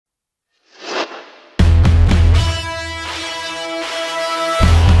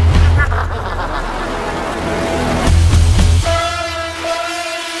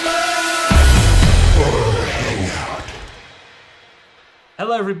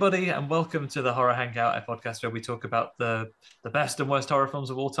everybody, and welcome to the Horror Hangout, a podcast where we talk about the best and worst horror films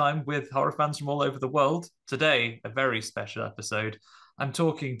of all time with horror fans from all over the world. Today, a very special episode. I'm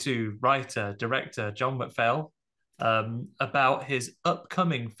talking to writer, director John McPhail about his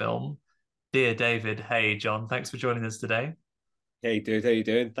upcoming film, Dear David. Hey, John, thanks for joining us today. Hey dude, how you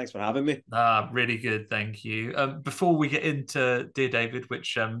doing? Thanks for having me. Really good, thank you. Before we get into Dear David,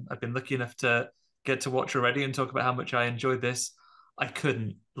 which I've been lucky enough to get to watch already and talk about how much I enjoyed this, I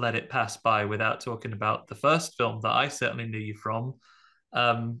couldn't let it pass by without talking about the first film that I certainly knew you from.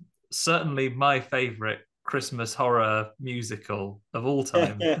 Um, Certainly my favorite Christmas horror musical of all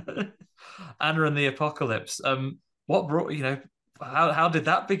time, Anna and the Apocalypse. What brought how did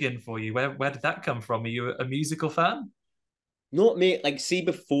that begin for you? Where did that come from? Are you a musical fan? Not mate, like see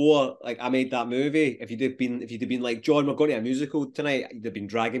before like I made that movie. If you'd have been like John, we're going to a musical tonight, you'd have been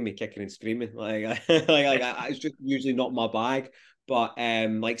dragging me kicking and screaming. It's just usually not my bag. But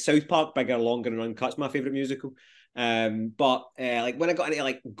like South Park, Bigger, Longer, and Uncut's my favorite musical. But like when I got into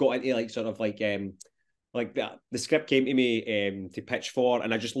like sort of like the script came to me to pitch for,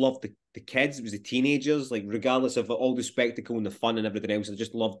 and I just loved the kids. It was the teenagers, like regardless of all the spectacle and the fun and everything else. I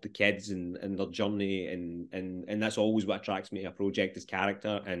just loved the kids and their journey, and that's always what attracts me to a project is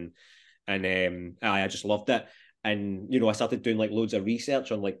character, and I just loved it. And I started doing like loads of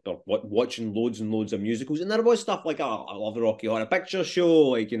research on like watching loads and loads of musicals, and there was stuff like I love the Rocky Horror Picture Show,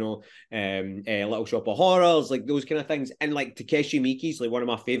 like Little Shop of Horrors, like those kind of things, and like Takeshi Miike's like one of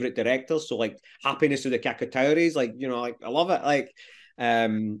my favorite directors, so like Happiness of the Kakatauris, like like I love it, like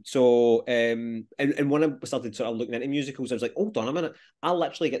and when I started sort of looking into musicals, I was like, hold on a minute,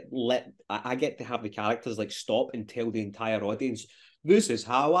 I get to have the characters like stop and tell the entire audience this is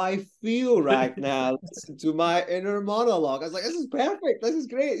how I feel right now. Listen to my inner monologue. I was like, this is perfect. This is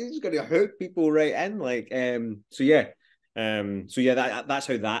great. You're just going to hook people right in. That's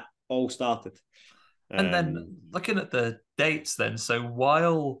how that all started. And then Um, looking at the dates, then, so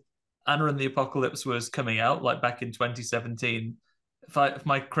while Anna and the Apocalypse was coming out, like back in 2017, if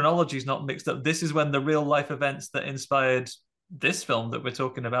my chronology is not mixed up, this is when the real life events that inspired this film that we're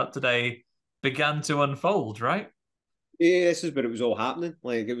talking about today began to unfold, right? yeah, this is where it was all happening.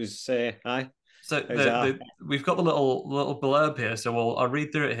 Like it was, aye, So how's that? we've got the little blurb here, so I'll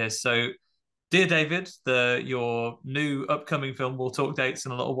read through it here. So, Dear David, the your new upcoming film, we'll talk dates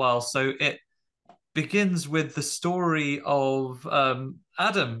in a little while. So it begins with the story of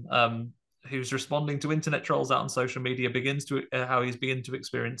Adam, who's responding to internet trolls out on social media, begins to how he's beginning to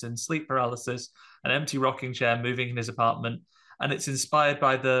experience in sleep paralysis, an empty rocking chair moving in his apartment, and it's inspired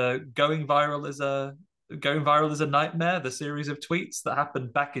by the going viral as a nightmare, the series of tweets that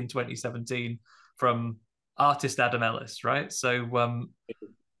happened back in 2017 from artist Adam Ellis, right? So when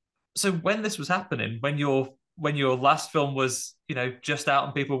this was happening, when your last film was, just out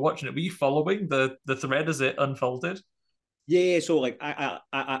and people were watching it, were you following the thread as it unfolded? Yeah, so like I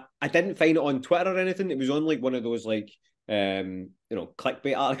didn't find it on Twitter or anything. It was on like one of those like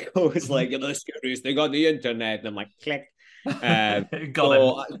clickbait articles like Mhm. the scariest thing on the internet, and I'm like click. Um, Got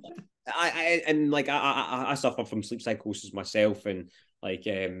him. so I suffer from sleep psychosis myself, and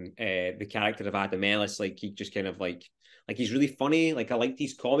the character of Adam Ellis, like he just kind of like he's really funny. Like I like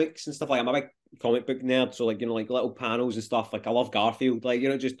these comics and stuff. Like I'm a big comic book nerd, so like like little panels and stuff. Like I love Garfield, like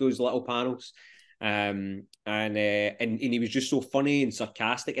just those little panels. And he was just so funny and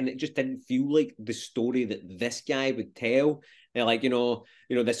sarcastic, and it just didn't feel like the story that this guy would tell. Like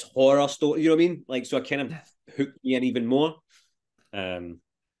this horror story. You know what I mean? Like so, it kind of hooked me in even more. Um,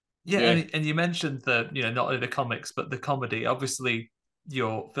 Yeah, yeah. and you mentioned that, not only the comics but the comedy. Obviously,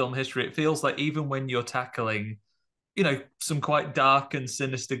 your film history, it feels like even when you're tackling, some quite dark and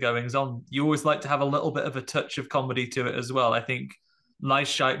sinister goings on, you always like to have a little bit of a touch of comedy to it as well. I think nice,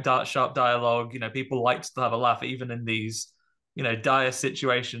 sharp dialogue. People like to have a laugh even in these, dire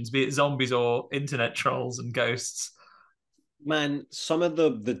situations, be it zombies or internet trolls and ghosts. Man, some of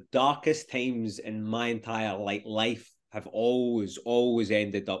the darkest times in my entire life have always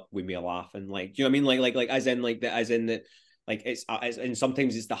ended up with me laughing. Like, do you know what I mean? Like as in that and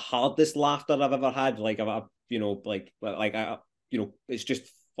sometimes it's the hardest laughter I've ever had. Like I've it's just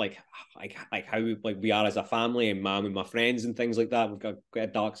like how like we are as a family and man with my friends and things like that. We've got a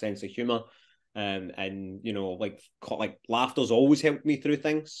dark sense of humor. And like laughter's always helped me through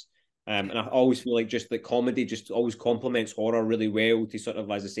things. And I always feel like just the comedy just always complements horror really well to sort of,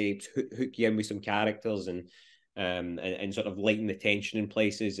 as I say, hook you in with some characters and sort of lighten the tension in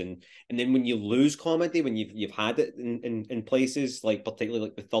places. And then when you lose comedy, when you've had it in places, like particularly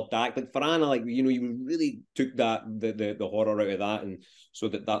like the third act, like for Anna, like you really took the horror out of that, and so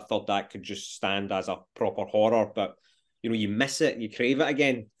that third act could just stand as a proper horror. But you miss it, you crave it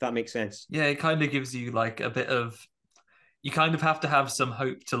again, if that makes sense. Yeah, it kind of gives you like a bit of, you kind of have to have some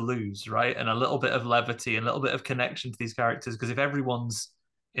hope to lose, right? And a little bit of levity and a little bit of connection to these characters. Because if everyone's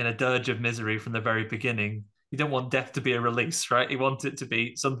in a dirge of misery from the very beginning, you don't want death to be a release, right? You want it to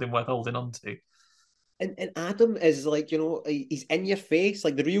be something worth holding on to. And Adam is like, he's in your face,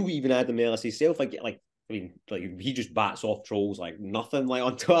 like the real even Adam Ellis himself. I mean, like he just bats off trolls like nothing, like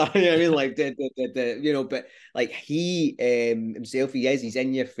on Twitter. You know what I mean, like but like he himself, he's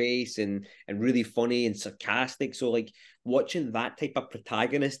in your face and really funny and sarcastic. So like watching that type of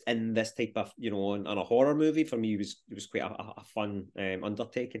protagonist in this type of on a horror movie for me was quite a fun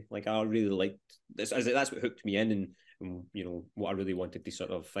undertaking. Like I really liked this. That's what hooked me in and what I really wanted to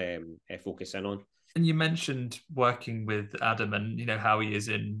sort of focus in on. And you mentioned working with Adam and how he is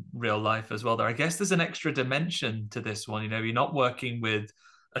in real life as well. There, I guess there's an extra dimension to this one. You're not working with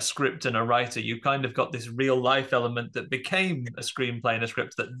a script and a writer. You've kind of got this real life element that became a screenplay and a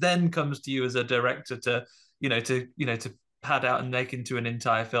script that then comes to you as a director to pad out and make into an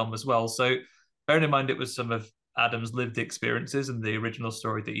entire film as well. So bearing in mind it was some of Adam's lived experiences and the original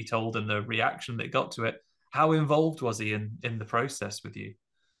story that he told and the reaction that got to it, how involved was he in the process with you?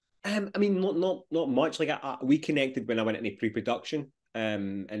 I mean, not much. Like we connected when I went into pre-production,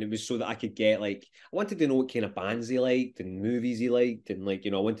 and it was so that I could get like I wanted to know what kind of bands he liked and movies he liked, and like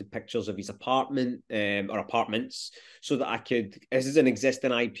I wanted pictures of his apartment or apartments, so that I could. This is an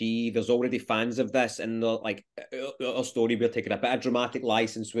existing IP. There's already fans of this, and like our story we're taking a bit of dramatic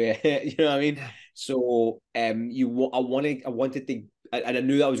license with you know what I mean. Yeah. So I wanted to. And I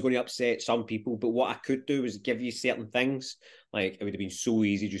knew that I was going to upset some people, but what I could do was give you certain things. Like it would have been so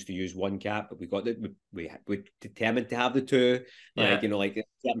easy just to use one cap, but we got the we determined to have the two. Like Yeah. like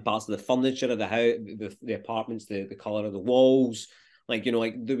certain parts of the furniture of the house, the apartments, the color of the walls. Like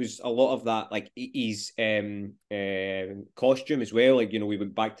like there was a lot of that. Like his costume as well. Like we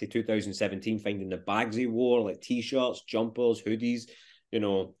went back to 2017, finding the bags he wore, like t-shirts, jumpers, hoodies.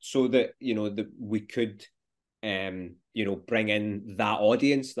 So that that we could bring in that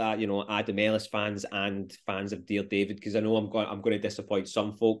audience, that Adam Ellis fans and fans of Dear David, because I know I'm going to disappoint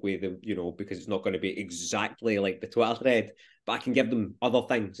some folk with the because it's not going to be exactly like the Twitter thread, but I can give them other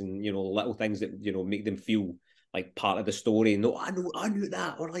things and little things that make them feel like part of the story. No, I knew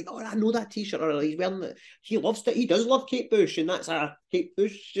that, or like, oh, I know that T-shirt, or he's wearing it. He loves it. He does love Kate Bush, and that's a Kate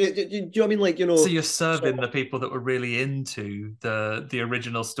Bush. Do you know what I mean? Like So you're so serving the people that were really into the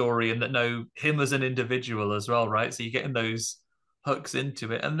original story and that know him as an individual as well, right? So you're getting those hooks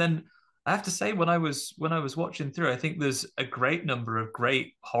into it. And then I have to say, when I was watching through, I think there's a great number of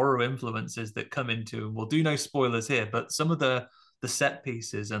great horror influences that come into, and we'll do no spoilers here, but some of the set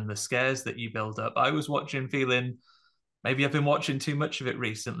pieces and the scares that you build up, I was watching feeling maybe I've been watching too much of it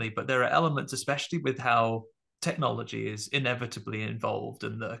recently, but there are elements, especially with how technology is inevitably involved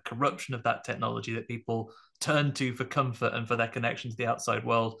and the corruption of that technology that people turn to for comfort and for their connection to the outside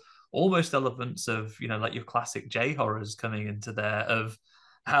world. Almost elements of, like your classic J horrors coming into there of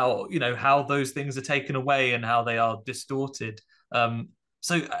how those things are taken away and how they are distorted.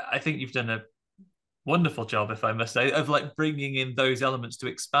 So I think you've done a wonderful job, if I must say, of like bringing in those elements to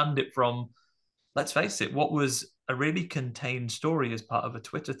expand it from, let's face it, what was a really contained story as part of a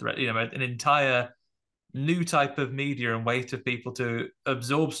Twitter thread, an entire new type of media and way to people to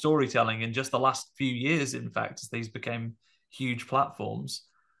absorb storytelling in just the last few years, in fact, as these became huge platforms.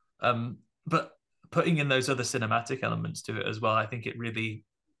 But putting in those other cinematic elements to it as well, I think it really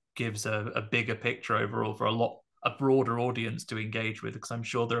gives a bigger picture overall for a broader audience to engage with, because I'm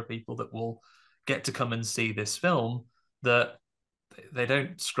sure there are people that will get to come and see this film that they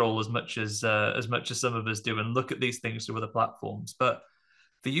don't scroll as much as some of us do and look at these things through other platforms. But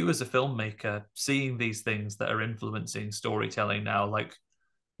for you as a filmmaker, seeing these things that are influencing storytelling now, like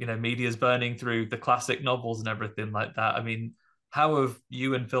media's burning through the classic novels and everything like that. I mean, how have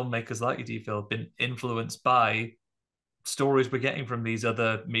you and filmmakers like you, do you feel, been influenced by stories we're getting from these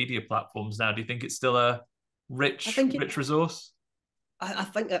other media platforms now? Do you think it's still a I rich, think rich resource? I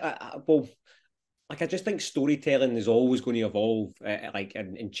think well, like I just think storytelling is always going to evolve, like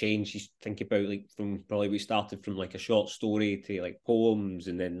and change. You think about like from probably we started from like a short story to like poems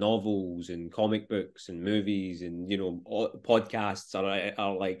and then novels and comic books and movies and podcasts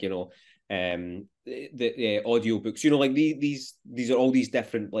are like the audio books. Like these are all these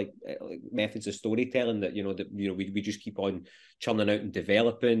different like methods of storytelling that we just keep on churning out and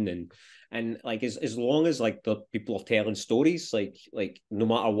developing and like as long as like the people are telling stories, like no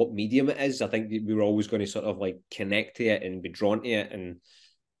matter what medium it is, I think we were always going to sort of like connect to it and be drawn to it. And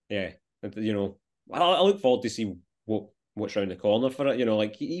yeah, I look forward to see what's around the corner for it.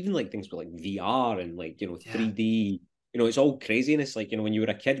 Like even like things with like VR and like Yeah. 3D. it's all craziness. Like, when you were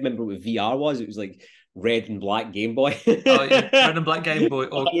a kid, remember what VR was? It was like red and black Game Boy. Oh yeah, red and black Game Boy,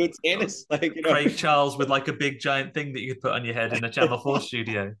 or Tennis, like, Craig Charles with like a big giant thing that you could put on your head in a Channel 4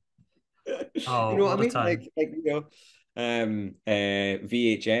 studio. you Oh, know what I what a mean? time.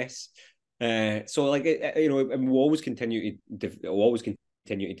 VHS. So like, and we'll always continue to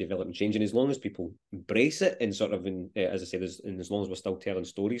develop and change, and as long as people embrace it and sort of, as I said, and as long as we're still telling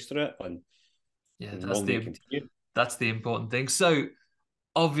stories through it, Yeah, and long may it continue. that's the important thing. So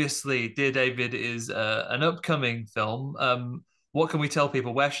obviously, Dear David is an upcoming film. What can we tell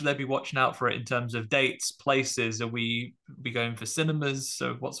people? Where should they be watching out for it in terms of dates, places? Are we be going for cinemas?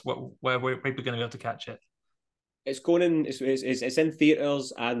 So where are people going to be able to catch it? It's going in. It's in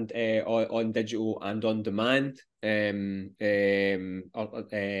theaters and on digital and on demand. From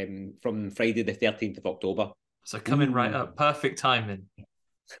Friday the 13th of October. So coming right Ooh, up, perfect timing.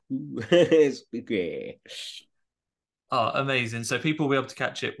 it's great. Oh, amazing. So people will be able to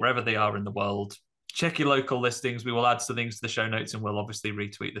catch it wherever they are in the world. Check your local listings. We will add some things to the show notes and we'll obviously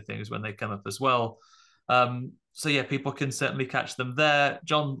retweet the things when they come up as well. So yeah, people can certainly catch them there.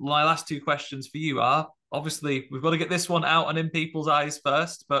 John, my last two questions for you are obviously we've got to get this one out and in people's eyes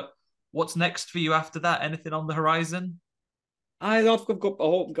first, but what's next for you after that? Anything on the horizon? I've got a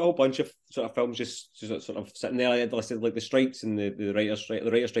whole bunch of sort of films just sort of sitting there. I had listed like the strikes and the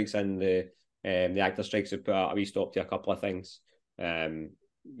writer strikes and the actor strikes have put a wee stop to a couple of things.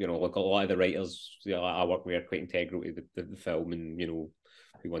 Like a lot of the writers I work with are quite integral to the film, and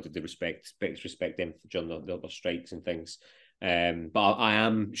we wanted to respect them during the strikes and things. But I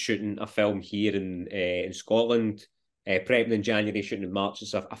am shooting a film here in Scotland, prepping in January, shooting in March.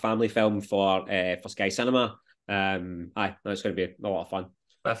 It's a family film for Sky Cinema. That's going to be a lot of fun.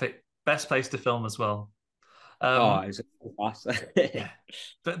 Perfect. Best place to film as well. Oh, Um, it's fast. yeah,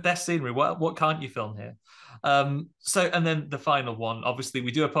 but best scenery. What can't you film here? So and then the final one. Obviously,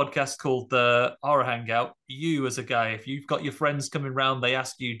 we do a podcast called the Horror Hangout. You as a guy, if you've got your friends coming round, they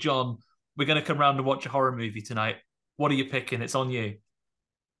ask you, John, we're going to come round and watch a horror movie tonight. What are you picking? It's on you.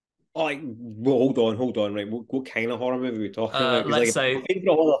 Oh, well, hold on, right? What kind of horror movie are we talking about? Because like, Let's if my say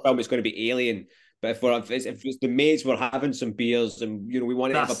favorite horror film, it's going to be Alien. But if it's the mates, we're having some beers, and we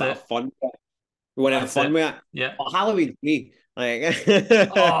want to have a that's bit of it. fun. We want to have That's fun it. with it. Yeah. Oh, Halloween 3, like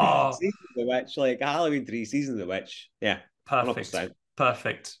Oh, Season of the Witch, like Halloween 3, Season of the Witch. Yeah, perfect. 100%.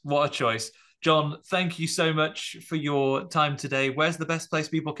 Perfect. What a choice. John, thank you so much for your time today. Where's the best place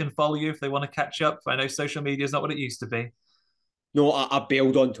people can follow you if they want to catch up? I know social media is not what it used to be. No, I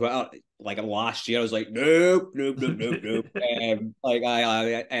bailed on Twitter like last year. I was like, nope, nope, nope, nope, nope. Like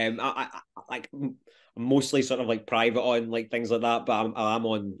like mostly sort of like private on like things like that, but I'm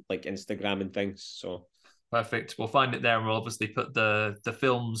on like Instagram and things. So Perfect. We'll find it there, and we'll obviously put the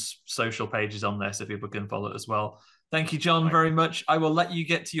film's social pages on there so people can follow it as well. Thank you, John, right. very much. I will let you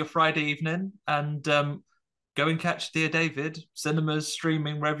get to your Friday evening and go and catch Dear David, cinemas,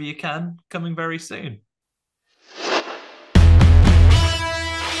 streaming, wherever you can, coming very soon.